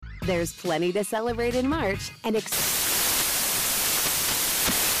There's plenty to celebrate in March and National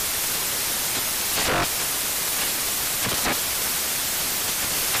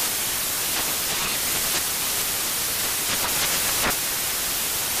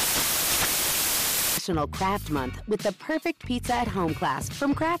Craft Month with the perfect pizza at home class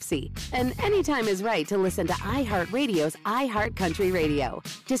from Craftsy. And anytime is right to listen to iHeartRadio's iHeartCountry Radio.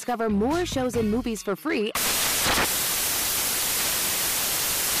 Discover more shows and movies for free.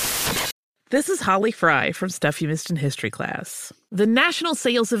 This is Holly Fry from Stuff You Missed in History class. The national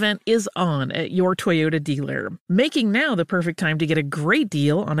sales event is on at your Toyota dealer, making now the perfect time to get a great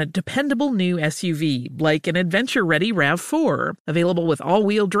deal on a dependable new SUV, like an adventure-ready RAV4. Available with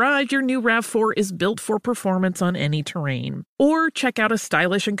all-wheel drive, your new RAV4 is built for performance on any terrain. Or check out a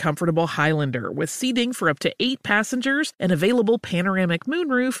stylish and comfortable Highlander with seating for up to 8 passengers and available panoramic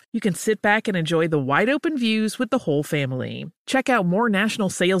moonroof. You can sit back and enjoy the wide-open views with the whole family. Check out more national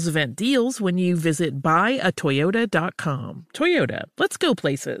sales event deals when you visit buyatoyota.com. Toyota, let's go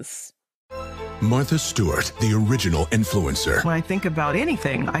places. Martha Stewart, the original influencer. When I think about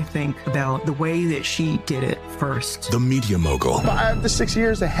anything, I think about the way that she did it first. The media mogul. 5 to 6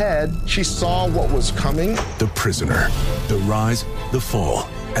 years ahead, she saw what was coming. The prisoner. The rise, the fall,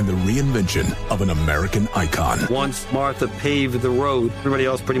 and the reinvention of an American icon. Once Martha paved the road, everybody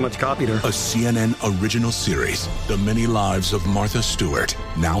else pretty much copied her. A CNN original series, The Many Lives of Martha Stewart,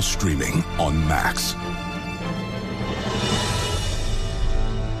 now streaming on Max.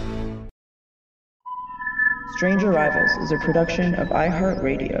 Strange Arrivals is a production of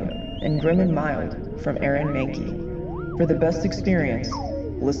iHeartRadio and Grim and Mild from Aaron Mahnke. For the best experience,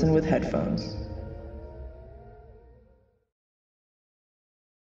 listen with headphones.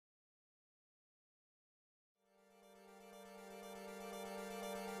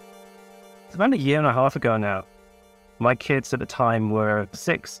 It's about a year and a half ago now. My kids at the time were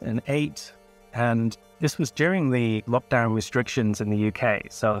 6 and 8, and this was during the lockdown restrictions in the UK,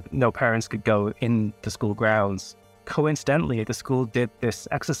 so no parents could go in the school grounds. Coincidentally, the school did this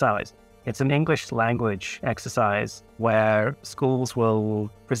exercise. It's an English language exercise where schools will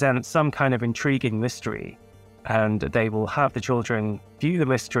present some kind of intriguing mystery, and they will have the children view the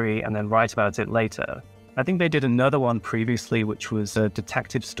mystery and then write about it later. I think they did another one previously, which was a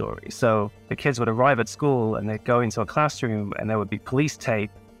detective story. So the kids would arrive at school and they'd go into a classroom and there would be police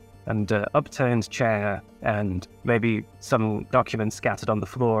tape and an upturned chair and maybe some documents scattered on the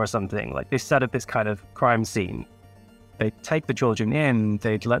floor or something. Like, they set up this kind of crime scene. They'd take the children in,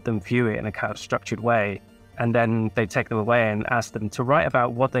 they'd let them view it in a kind of structured way, and then they'd take them away and ask them to write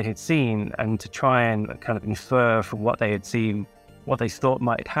about what they had seen and to try and kind of infer from what they had seen what they thought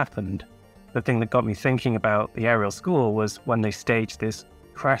might have happened. The thing that got me thinking about the Ariel School was when they staged this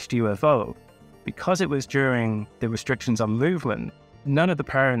crashed UFO. Because it was during the restrictions on movement, none of the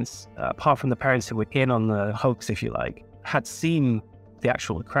parents, apart from the parents who were in on the hoax, if you like, had seen the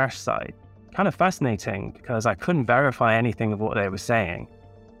actual crash site. Kind of fascinating, because I couldn't verify anything of what they were saying.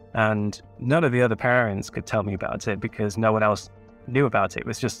 And none of the other parents could tell me about it because no one else knew about it. It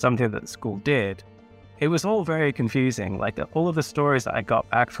was just something that the school did. It was all very confusing. Like, all of the stories that I got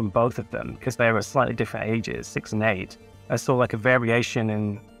back from both of them, because they were slightly different ages, 6 and 8, I saw like a variation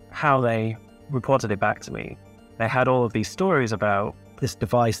in how they reported it back to me. They had all of these stories about this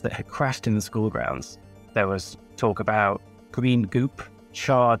device that had crashed in the school grounds. There was talk about green goop,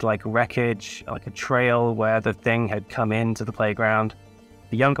 charred like wreckage, like a trail where the thing had come into the playground.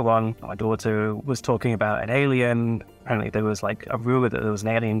 The younger one, my daughter, was talking about an alien. Apparently there was like a rumor that there was an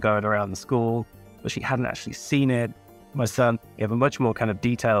alien going around the school, but she hadn't actually seen it. My son gave a much more kind of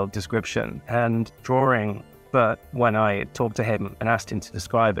detailed description and drawing, but when I talked to him and asked him to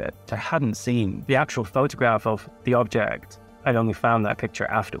describe it, I hadn't seen the actual photograph of the object. I'd only found that picture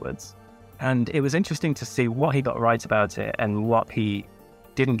afterwards. And it was interesting to see what he got right about it and what he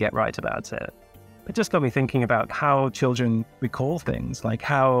didn't get right about it. It just got me thinking about how children recall things, like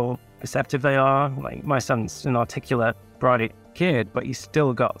how perceptive they are. Like, my son's an articulate, bright kid, but he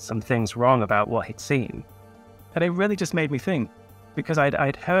still got some things wrong about what he'd seen. And it really just made me think, because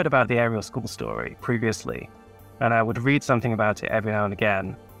I'd heard about the Ariel School story previously, and I would read something about it every now and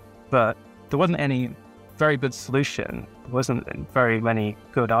again, but there wasn't any very good solution. There wasn't very many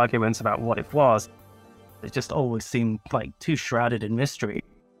good arguments about what it was. It just always seemed like too shrouded in mystery.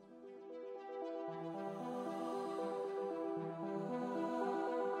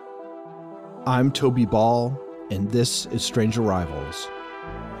 I'm Toby Ball, and this is Strange Arrivals.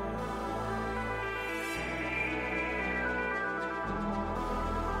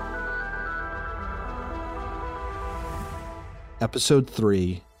 Episode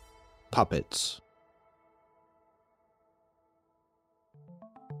 3, Puppets.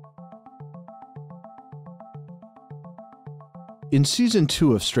 In Season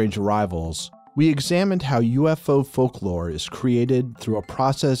 2 of Strange Arrivals, we examined how UFO folklore is created through a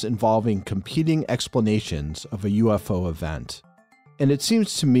process involving competing explanations of a UFO event. And it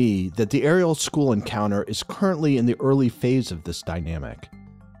seems to me that the Ariel School encounter is currently in the early phase of this dynamic.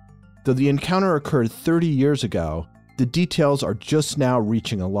 Though the encounter occurred 30 years ago, the details are just now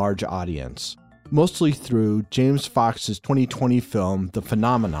reaching a large audience, mostly through James Fox's 2020 film, The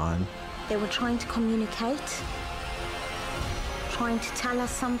Phenomenon. They were trying to communicate, trying to tell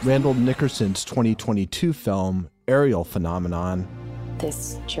us something. Randall Nickerson's 2022 film, Ariel Phenomenon.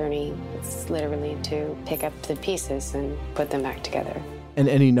 This journey is literally to pick up the pieces and put them back together. And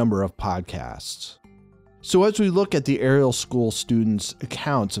any number of podcasts. So as we look at the Ariel School students'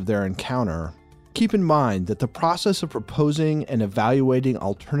 accounts of their encounter, keep in mind that the process of proposing and evaluating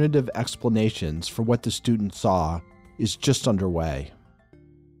alternative explanations for what the students saw is just underway.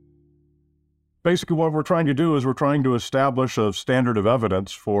 Basically, what we're trying to do is we're trying to establish a standard of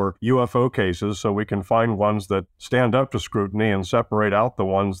evidence for UFO cases so we can find ones that stand up to scrutiny and separate out the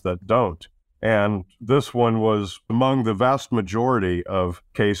ones that don't. And this one was among the vast majority of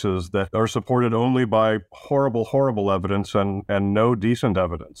cases that are supported only by horrible, horrible evidence and no decent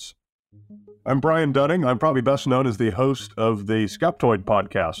evidence. I'm Brian Dunning. I'm probably best known as the host of the Skeptoid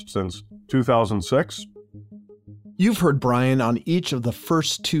podcast since 2006. You've heard Brian on each of the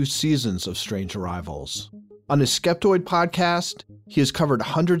first 2 seasons of Strange Arrivals. On his Skeptoid podcast, he has covered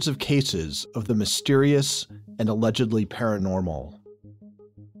hundreds of cases of the mysterious and allegedly paranormal.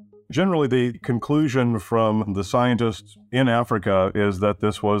 Generally, the conclusion from the scientists in Africa is that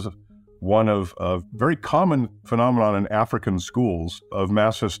this was one of a very common phenomenon in African schools of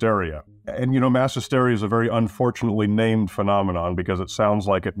mass hysteria. And, mass hysteria is a very unfortunately named phenomenon because it sounds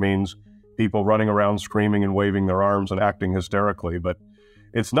like it means people running around screaming and waving their arms and acting hysterically, but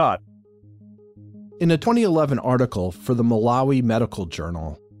it's not. In a 2011 article for the Malawi Medical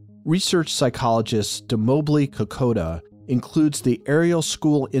Journal, research psychologist Demobley Kokoda includes the Ariel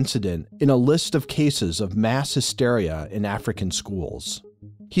School incident in a list of cases of mass hysteria in African schools.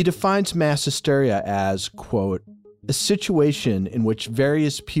 He defines mass hysteria as, quote, a situation in which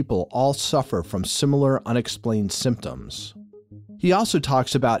various people all suffer from similar unexplained symptoms. He also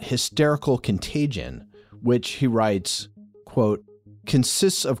talks about hysterical contagion, which, he writes, quote,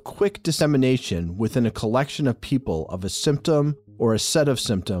 consists of quick dissemination within a collection of people of a symptom or a set of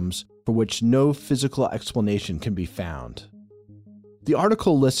symptoms for which no physical explanation can be found. The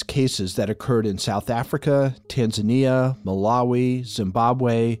article lists cases that occurred in South Africa, Tanzania, Malawi,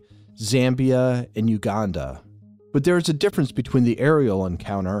 Zimbabwe, Zambia, and Uganda. But there is a difference between the Ariel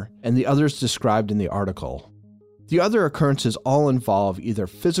encounter and the others described in the article. The other occurrences all involve either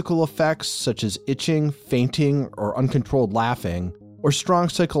physical effects such as itching, fainting, or uncontrolled laughing, or strong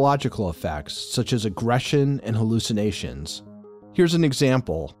psychological effects such as aggression and hallucinations. Here's an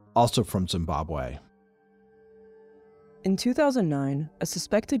example, also from Zimbabwe. In 2009, a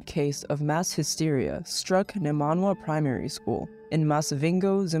suspected case of mass hysteria struck Nemanwa Primary School in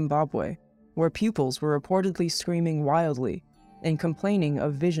Masavingo, Zimbabwe, where pupils were reportedly screaming wildly and complaining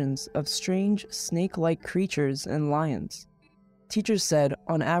of visions of strange snake-like creatures and lions. Teachers said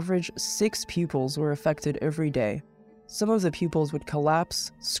on average 6 pupils were affected every day. Some of the pupils would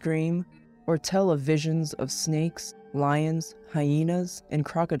collapse, scream, or tell of visions of snakes, lions, hyenas, and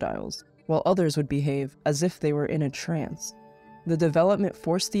crocodiles, while others would behave as if they were in a trance. The development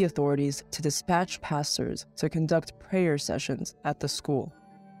forced the authorities to dispatch pastors to conduct prayer sessions at the school.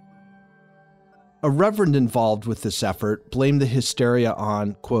 A reverend involved with this effort blamed the hysteria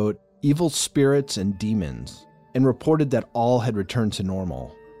on, quote, evil spirits and demons, and reported that all had returned to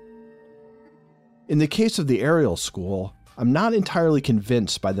normal. In the case of the Ariel School, I'm not entirely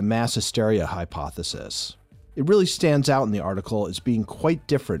convinced by the mass hysteria hypothesis. It really stands out in the article as being quite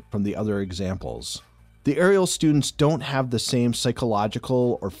different from the other examples. The Ariel students don't have the same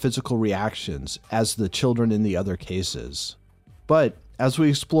psychological or physical reactions as the children in the other cases. But, as we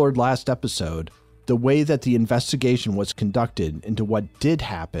explored last episode, the way that the investigation was conducted into what did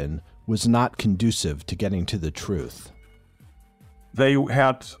happen was not conducive to getting to the truth. They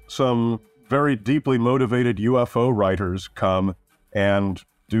had some very deeply motivated UFO writers come and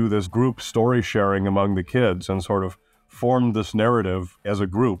do this group story sharing among the kids and sort of form this narrative as a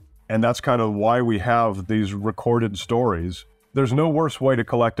group. And that's kind of why we have these recorded stories. There's no worse way to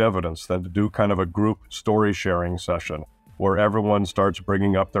collect evidence than to do kind of a group story sharing session where everyone starts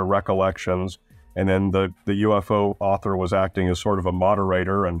bringing up their recollections, and then the UFO author was acting as sort of a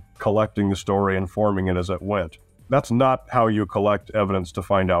moderator and collecting the story and forming it as it went. That's not how you collect evidence to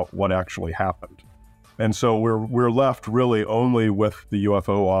find out what actually happened. And so we're left really only with the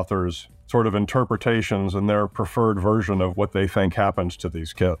UFO author's sort of interpretations and their preferred version of what they think happens to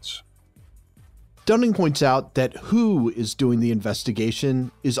these kids. Dunning points out that who is doing the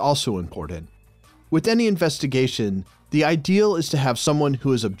investigation is also important. With any investigation, the ideal is to have someone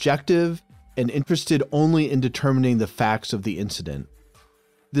who is objective and interested only in determining the facts of the incident.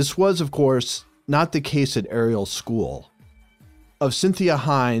 This was, of course, not the case at Ariel's school. Of Cynthia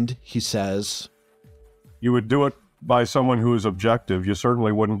Hind, he says, "You would do it by someone who is objective. You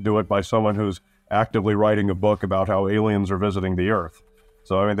certainly wouldn't do it by someone who's actively writing a book about how aliens are visiting the Earth."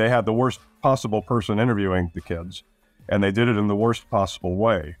 So, I mean, they had the worst possible person interviewing the kids, and they did it in the worst possible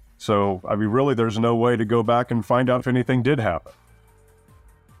way. So, I mean, really, there's no way to go back and find out if anything did happen.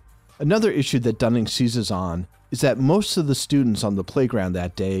 Another issue that Dunning seizes on is that most of the students on the playground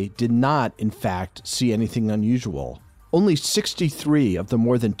that day did not, in fact, see anything unusual. Only 63 of the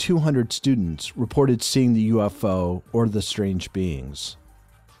more than 200 students reported seeing the UFO or the strange beings.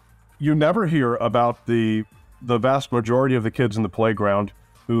 You never hear about the vast majority of the kids in the playground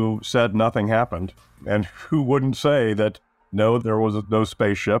who said nothing happened and who wouldn't say that, no, there was no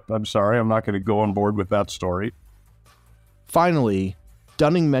spaceship. I'm sorry, I'm not going to go on board with that story. Finally,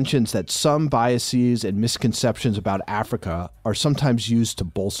 Dunning mentions that some biases and misconceptions about Africa are sometimes used to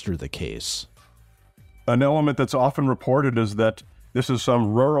bolster the case. An element that's often reported is that this is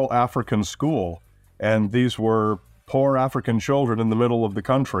some rural African school, and these were poor African children in the middle of the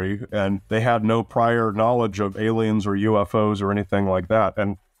country, and they had no prior knowledge of aliens or UFOs or anything like that,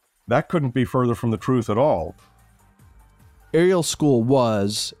 and that couldn't be further from the truth at all. Ariel School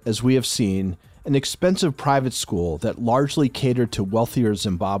was, as we have seen, an expensive private school that largely catered to wealthier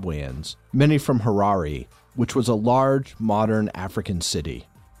Zimbabweans, many from Harare, which was a large, modern African city.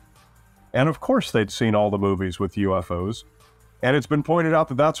 And of course they'd seen all the movies with UFOs. And it's been pointed out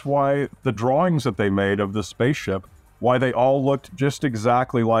that that's why the drawings that they made of the spaceship, why they all looked just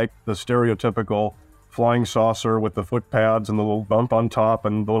exactly like the stereotypical flying saucer with the foot pads and the little bump on top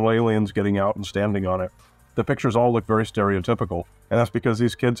and the little aliens getting out and standing on it. The pictures all look very stereotypical. And that's because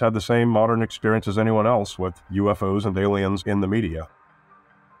these kids had the same modern experience as anyone else with UFOs and aliens in the media.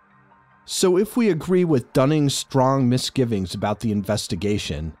 So if we agree with Dunning's strong misgivings about the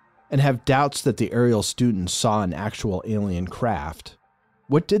investigation, and have doubts that the Ariel students saw an actual alien craft,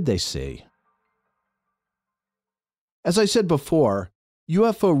 what did they see? As I said before,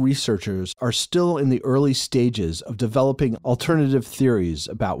 UFO researchers are still in the early stages of developing alternative theories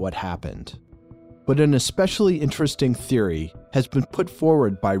about what happened. But an especially interesting theory has been put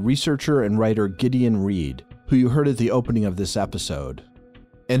forward by researcher and writer Gideon Reed, who you heard at the opening of this episode.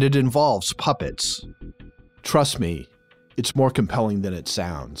 And it involves puppets. Trust me, it's more compelling than it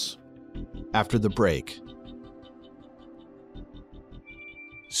sounds. After the break,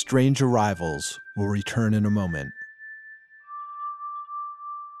 Strange Arrivals will return in a moment.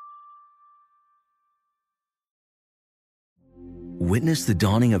 Witness the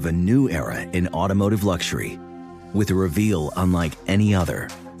dawning of a new era in automotive luxury with a reveal unlike any other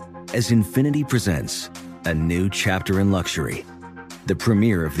as Infiniti presents a new chapter in luxury, the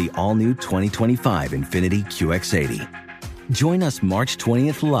premiere of the all-new 2025 Infiniti QX80. Join us March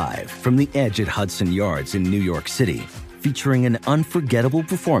 20th live from the Edge at Hudson Yards in New York City, featuring an unforgettable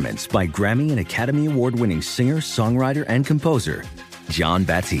performance by Grammy and Academy Award-winning singer, songwriter, and composer, Jon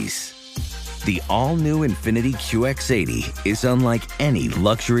Batiste. The all-new Infiniti QX80 is unlike any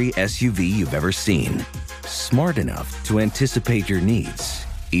luxury SUV you've ever seen. Smart enough to anticipate your needs,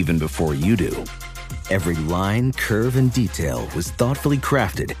 even before you do. Every line, curve, and detail was thoughtfully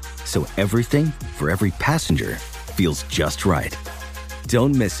crafted, so everything for every passenger feels just right.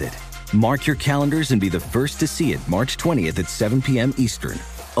 Don't miss it. Mark your calendars and be the first to see it March 20th at 7 p.m. Eastern,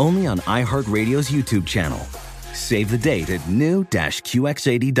 only on iHeartRadio's YouTube channel. Save the date at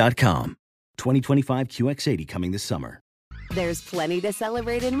new-QX80.com. 2025 QX80 coming this summer. There's plenty to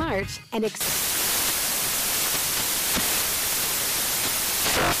celebrate in March and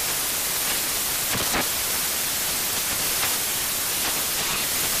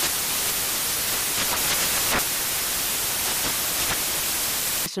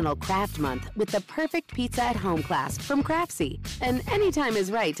National Craft Month with the Perfect Pizza at Home class from Craftsy. And anytime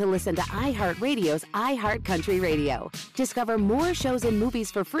is right to listen to iHeartRadio's iHeart Country Radio. Discover more shows and movies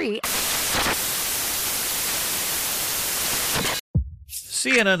for free.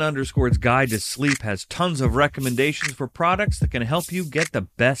 CNN_'s Guide to Sleep has tons of recommendations for products that can help you get the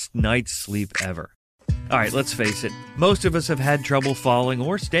best night's sleep ever. All right, let's face it, most of us have had trouble falling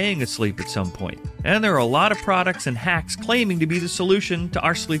or staying asleep at some point, and there are a lot of products and hacks claiming to be the solution to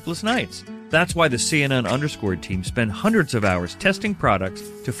our sleepless nights. That's why the CNN_ team spend hundreds of hours testing products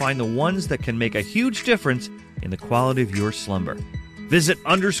to find the ones that can make a huge difference in the quality of your slumber. Visit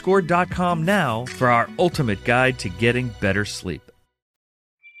underscore.com now for our ultimate guide to getting better sleep.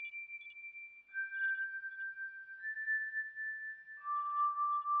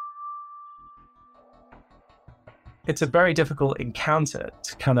 It's a very difficult encounter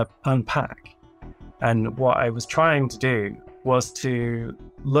to kind of unpack. And what I was trying to do was to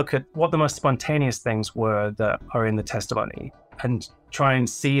look at what the most spontaneous things were that are in the testimony and try and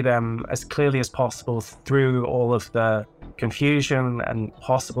see them as clearly as possible through all of the confusion and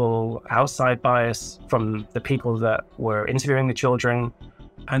possible outside bias from the people that were interviewing the children,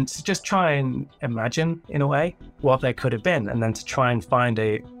 and to just try and imagine, in a way, what they could have been, and then to try and find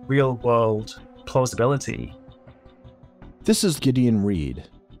a real-world plausibility. This is Gideon Reed.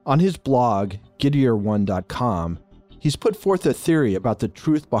 On his blog, Gideor1.com, he's put forth a theory about the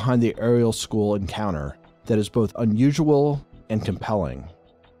truth behind the Ariel School encounter that is both unusual and compelling.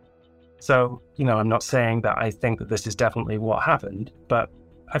 So, I'm not saying that I think that this is definitely what happened, but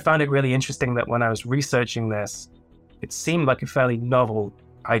I found it really interesting that when I was researching this, it seemed like a fairly novel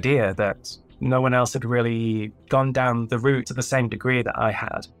idea that no one else had really gone down the route to the same degree that I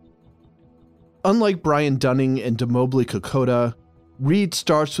had. Unlike Brian Dunning and Damobli Kokoda, Reed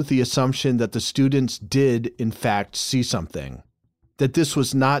starts with the assumption that the students did, in fact, see something, that this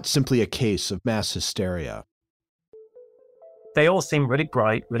was not simply a case of mass hysteria. They all seem really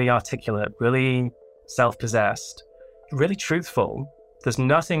bright, really articulate, really self-possessed, really truthful. There's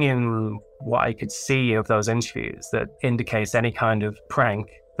nothing in what I could see of those interviews that indicates any kind of prank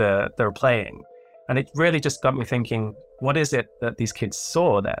that they're playing. And it really just got me thinking, what is it that these kids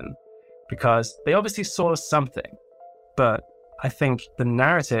saw then? Because they obviously saw something, but I think the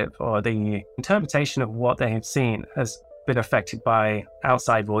narrative or the interpretation of what they have seen has been affected by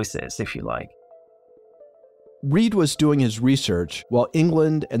outside voices, if you like. Reed was doing his research while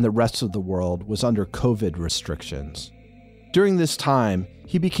England and the rest of the world was under COVID restrictions. During this time,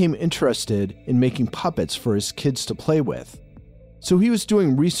 he became interested in making puppets for his kids to play with. So he was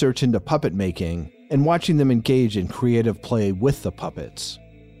doing research into puppet making and watching them engage in creative play with the puppets.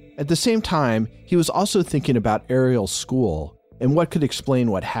 At the same time, he was also thinking about Ariel School and what could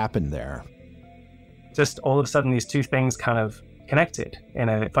explain what happened there. Just all of a sudden, these two things kind of connected in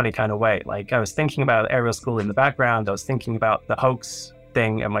a funny kind of way. Like, I was thinking about Ariel School in the background. I was thinking about the hoax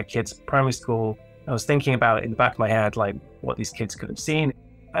thing at my kids' primary school. I was thinking about in the back of my head, like, what these kids could have seen.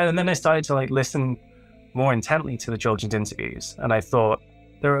 And then I started to listen more intently to the children's interviews. And I thought,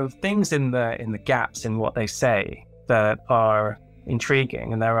 there are things in the gaps in what they say that are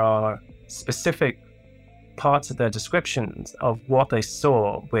intriguing. And there are specific parts of their descriptions of what they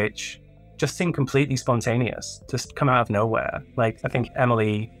saw, which just seemed completely spontaneous, just come out of nowhere. Like, I think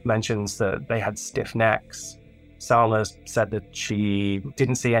Emily mentions that they had stiff necks. Salma said that she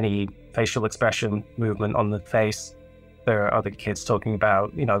didn't see any facial expression movement on the face. There are other kids talking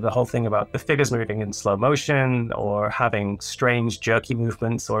about, the whole thing about the figures moving in slow motion or having strange jerky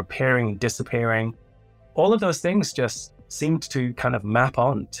movements or appearing and disappearing. All of those things just seemed to kind of map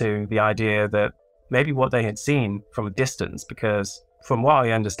on to the idea that maybe what they had seen from a distance, because from what I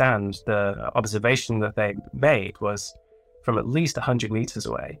understand, the observation that they made was from at least 100 meters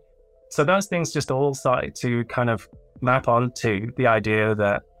away. So those things just all started to kind of map onto the idea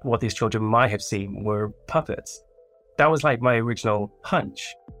that what these children might have seen were puppets. That was like my original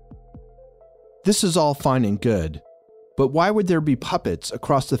hunch. This is all fine and good, but why would there be puppets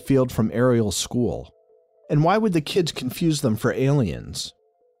across the field from Ariel School? And why would the kids confuse them for aliens?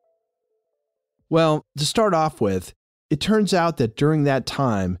 Well, to start off with, it turns out that during that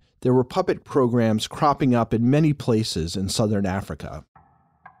time, there were puppet programs cropping up in many places in southern Africa.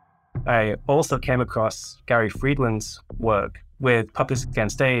 I also came across Gary Friedland's work with Puppets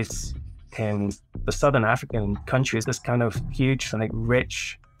Against AIDS in the southern African countries, this kind of huge,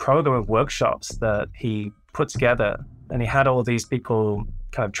 rich program of workshops that he put together. And he had all these people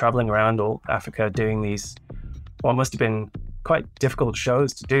kind of traveling around all Africa doing these, what must have been quite difficult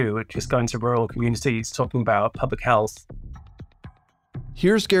shows to do, just going to rural communities talking about public health.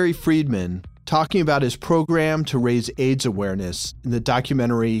 Here's Gary Friedman talking about his program to raise AIDS awareness in the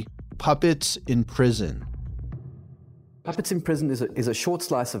documentary Puppets in Prison. Puppets in Prison is a short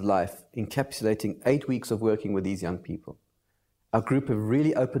slice of life encapsulating 8 weeks of working with these young people. Our group have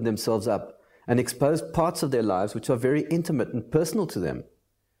really opened themselves up and exposed parts of their lives which are very intimate and personal to them.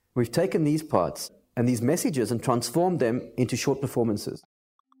 We've taken these parts and these messages and transformed them into short performances.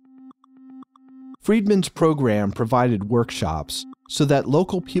 Friedman's program provided workshops so that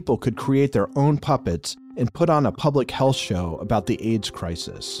local people could create their own puppets and put on a public health show about the AIDS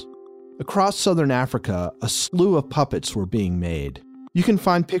crisis. Across southern Africa, a slew of puppets were being made. You can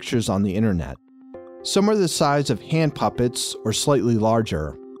find pictures on the internet. Some are the size of hand puppets or slightly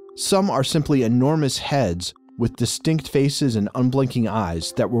larger. Some are simply enormous heads with distinct faces and unblinking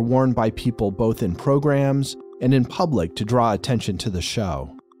eyes that were worn by people both in programs and in public to draw attention to the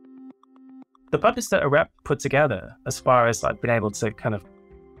show. The puppets that Arep put together, as far as I've been able to kind of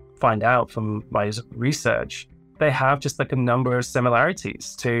find out from my research, they have just like a number of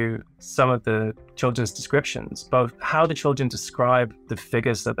similarities to some of the children's descriptions, both how the children describe the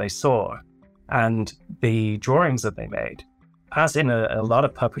figures that they saw and the drawings that they made. As in a lot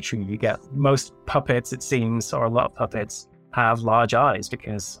of puppetry, you get most puppets, it seems, or a lot of puppets have large eyes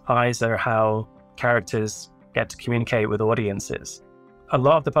because eyes are how characters get to communicate with audiences. A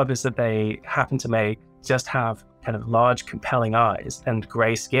lot of the puppets that they happen to make just have kind of large, compelling eyes and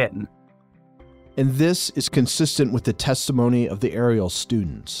gray skin. And this is consistent with the testimony of the Ariel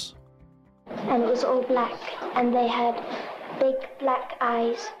students. And it was all black, and they had big black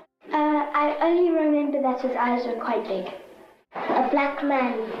eyes. I only remember that his eyes were quite big. A black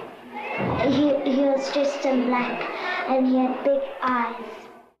man. He was dressed in black, and he had big eyes.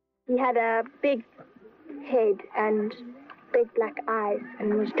 He had a big head and big black eyes,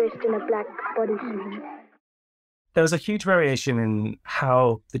 and was dressed in a black bodysuit. There was a huge variation in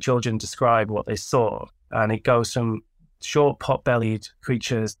how the children describe what they saw, and it goes from short, pot-bellied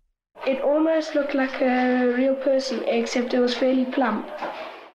creatures. It almost looked like a real person, except it was fairly plump.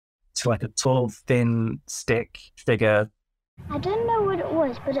 To like a tall, thin stick figure. I don't know what it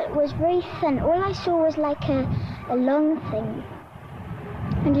was, but it was very thin. All I saw was like a long thing.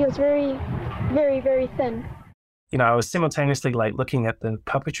 And he was very, very, very thin. You know, I was simultaneously like looking at the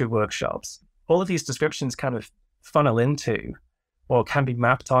puppetry workshops. All of these descriptions kind of funnel into, or can be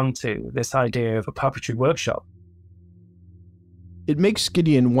mapped onto, this idea of a puppetry workshop. It makes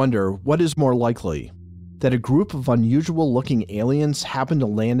Gideon wonder what is more likely, that a group of unusual-looking aliens happen to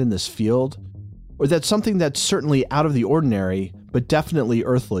land in this field, or that something that's certainly out of the ordinary, but definitely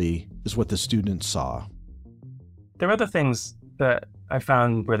earthly, is what the students saw. There are other things that I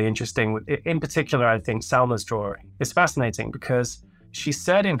found really interesting. In particular, I think Salma's drawing is fascinating because she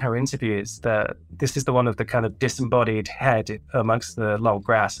said in her interviews that this is the one of the kind of disembodied head amongst the long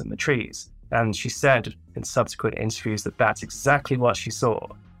grass and the trees. And she said in subsequent interviews that that's exactly what she saw.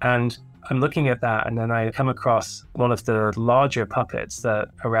 And I'm looking at that, and then I come across one of the larger puppets that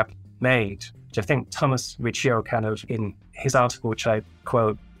Arep made, which I think Thomas Riccio kind of, in his article, which I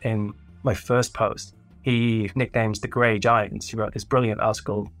quote in my first post, he nicknames the Grey Giants. He wrote this brilliant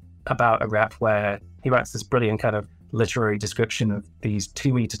article about Arep where he writes this brilliant kind of literary description of these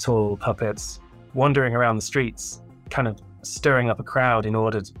 2-meter tall puppets wandering around the streets, kind of stirring up a crowd in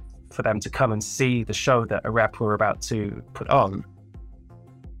order for them to come and see the show that Arep were about to put on.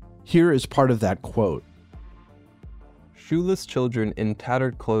 Here is part of that quote. Shoeless children in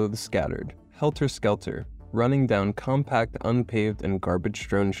tattered clothes scattered, helter-skelter, running down compact, unpaved, and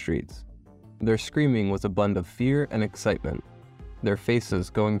garbage-strewn streets. Their screaming was a blend of fear and excitement, their faces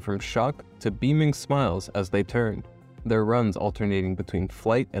going from shock to beaming smiles as they turned, their runs alternating between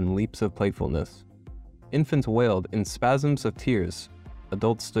flight and leaps of playfulness. Infants wailed in spasms of tears.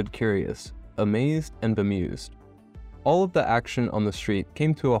 Adults stood curious, amazed and bemused. All of the action on the street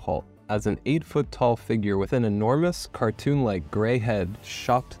came to a halt as an 8-foot-tall figure with an enormous, cartoon-like gray head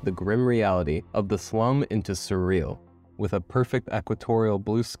shocked the grim reality of the slum into surreal, with a perfect equatorial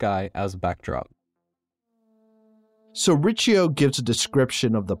blue sky as backdrop. So Riccio gives a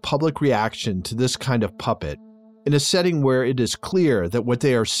description of the public reaction to this kind of puppet in a setting where it is clear that what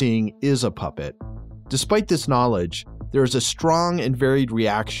they are seeing is a puppet. Despite this knowledge, there is a strong and varied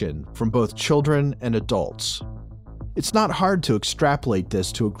reaction from both children and adults. It's not hard to extrapolate this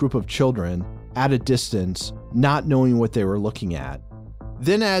to a group of children at a distance, not knowing what they were looking at.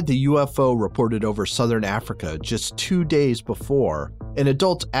 Then add the UFO reported over southern Africa just 2 days before, and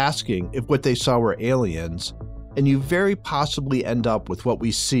adults asking if what they saw were aliens, and you very possibly end up with what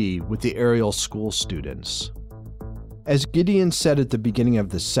we see with the Ariel school students. As Gideon said at the beginning of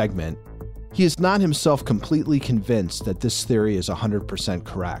this segment, he is not himself completely convinced that this theory is 100%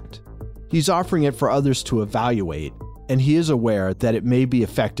 correct. He's offering it for others to evaluate, and he is aware that it may be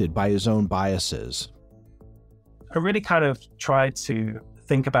affected by his own biases. I really kind of tried to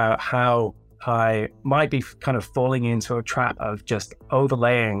think about how I might be kind of falling into a trap of just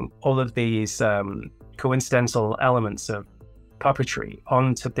overlaying all of these coincidental elements of puppetry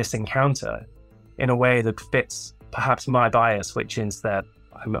onto this encounter in a way that fits perhaps my bias, which is that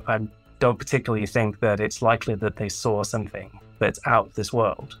I don't particularly think that it's likely that they saw something that's out of this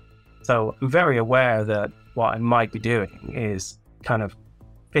world. So I'm very aware that what I might be doing is kind of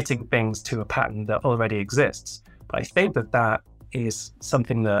fitting things to a pattern that already exists. But I think that that is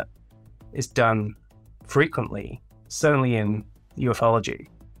something that is done frequently, certainly in ufology,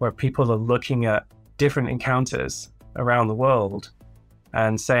 where people are looking at different encounters around the world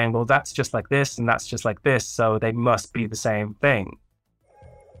and saying, well, that's just like this and that's just like this, so they must be the same thing.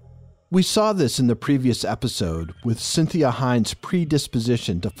 We saw this in the previous episode with Cynthia Hines'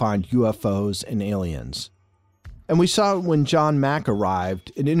 predisposition to find UFOs and aliens. And we saw it when John Mack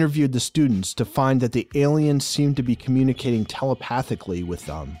arrived and interviewed the students to find that the aliens seemed to be communicating telepathically with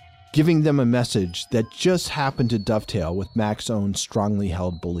them, giving them a message that just happened to dovetail with Mack's own strongly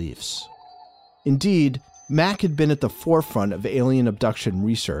held beliefs. Indeed, Mack had been at the forefront of alien abduction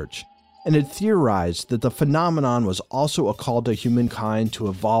research and had theorized that the phenomenon was also a call to humankind to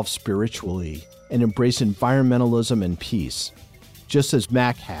evolve spiritually and embrace environmentalism and peace, just as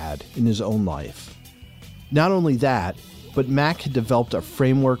Mack had in his own life. Not only that, but Mack had developed a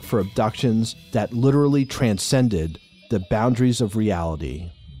framework for abductions that literally transcended the boundaries of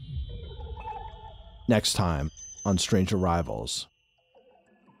reality. Next time on Strange Arrivals.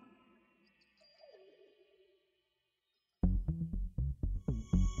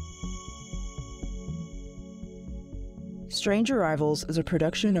 Strange Arrivals is a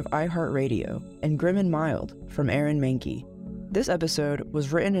production of iHeartRadio and Grim and Mild from Aaron Mahnke. This episode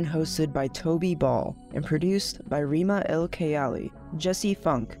was written and hosted by Toby Ball and produced by Rima El Kayali, Jesse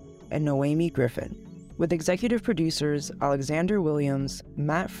Funk, and Noemi Griffin, with executive producers Alexander Williams,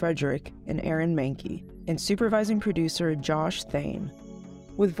 Matt Frederick, and Aaron Mahnke, and supervising producer Josh Thane,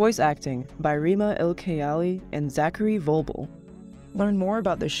 with voice acting by Rima El Kayali and Zachary Volbel. Learn more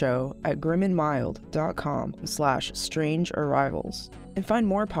about the show at grimandmild.com/Strange Arrivals, and find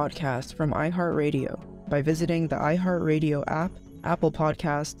more podcasts from iHeartRadio by visiting the iHeartRadio app, Apple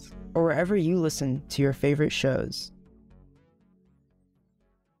Podcasts, or wherever you listen to your favorite shows.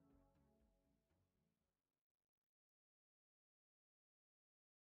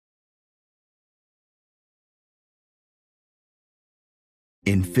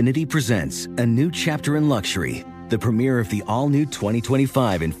 Infiniti presents a new chapter in luxury, the premiere of the all-new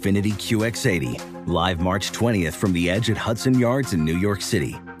 2025 Infiniti QX80, live March 20th from the Edge at Hudson Yards in New York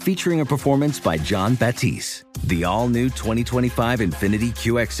City, featuring a performance by John Batiste. The all-new 2025 Infiniti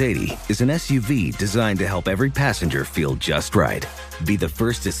QX80 is an SUV designed to help every passenger feel just right. Be the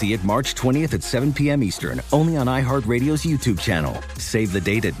first to see it March 20th at 7 p.m. Eastern, only on iHeartRadio's YouTube channel. Save the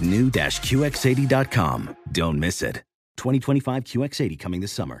date at new-QX80.com. Don't miss it. 2025 QX80 coming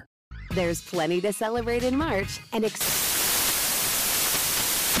this summer. There's plenty to celebrate in March and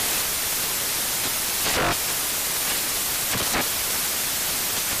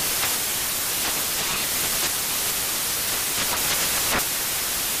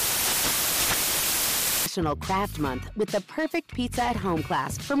National Craft Month with the Perfect Pizza at Home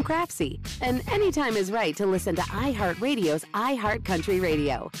class from Craftsy. And anytime is right to listen to iHeartRadio's iHeart Country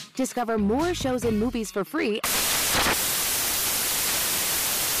Radio. Discover more shows and movies for free.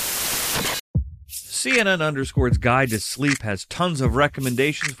 CNN_'s Guide to Sleep has tons of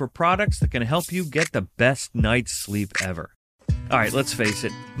recommendations for products that can help you get the best night's sleep ever. All right, let's face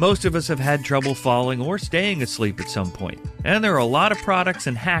it, most of us have had trouble falling or staying asleep at some point, and there are a lot of products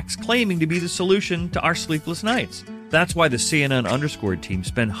and hacks claiming to be the solution to our sleepless nights. That's why the CNN_ team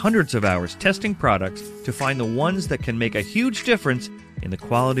spend hundreds of hours testing products to find the ones that can make a huge difference in the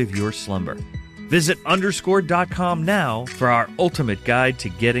quality of your slumber. Visit underscore.com now for our ultimate guide to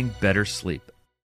getting better sleep.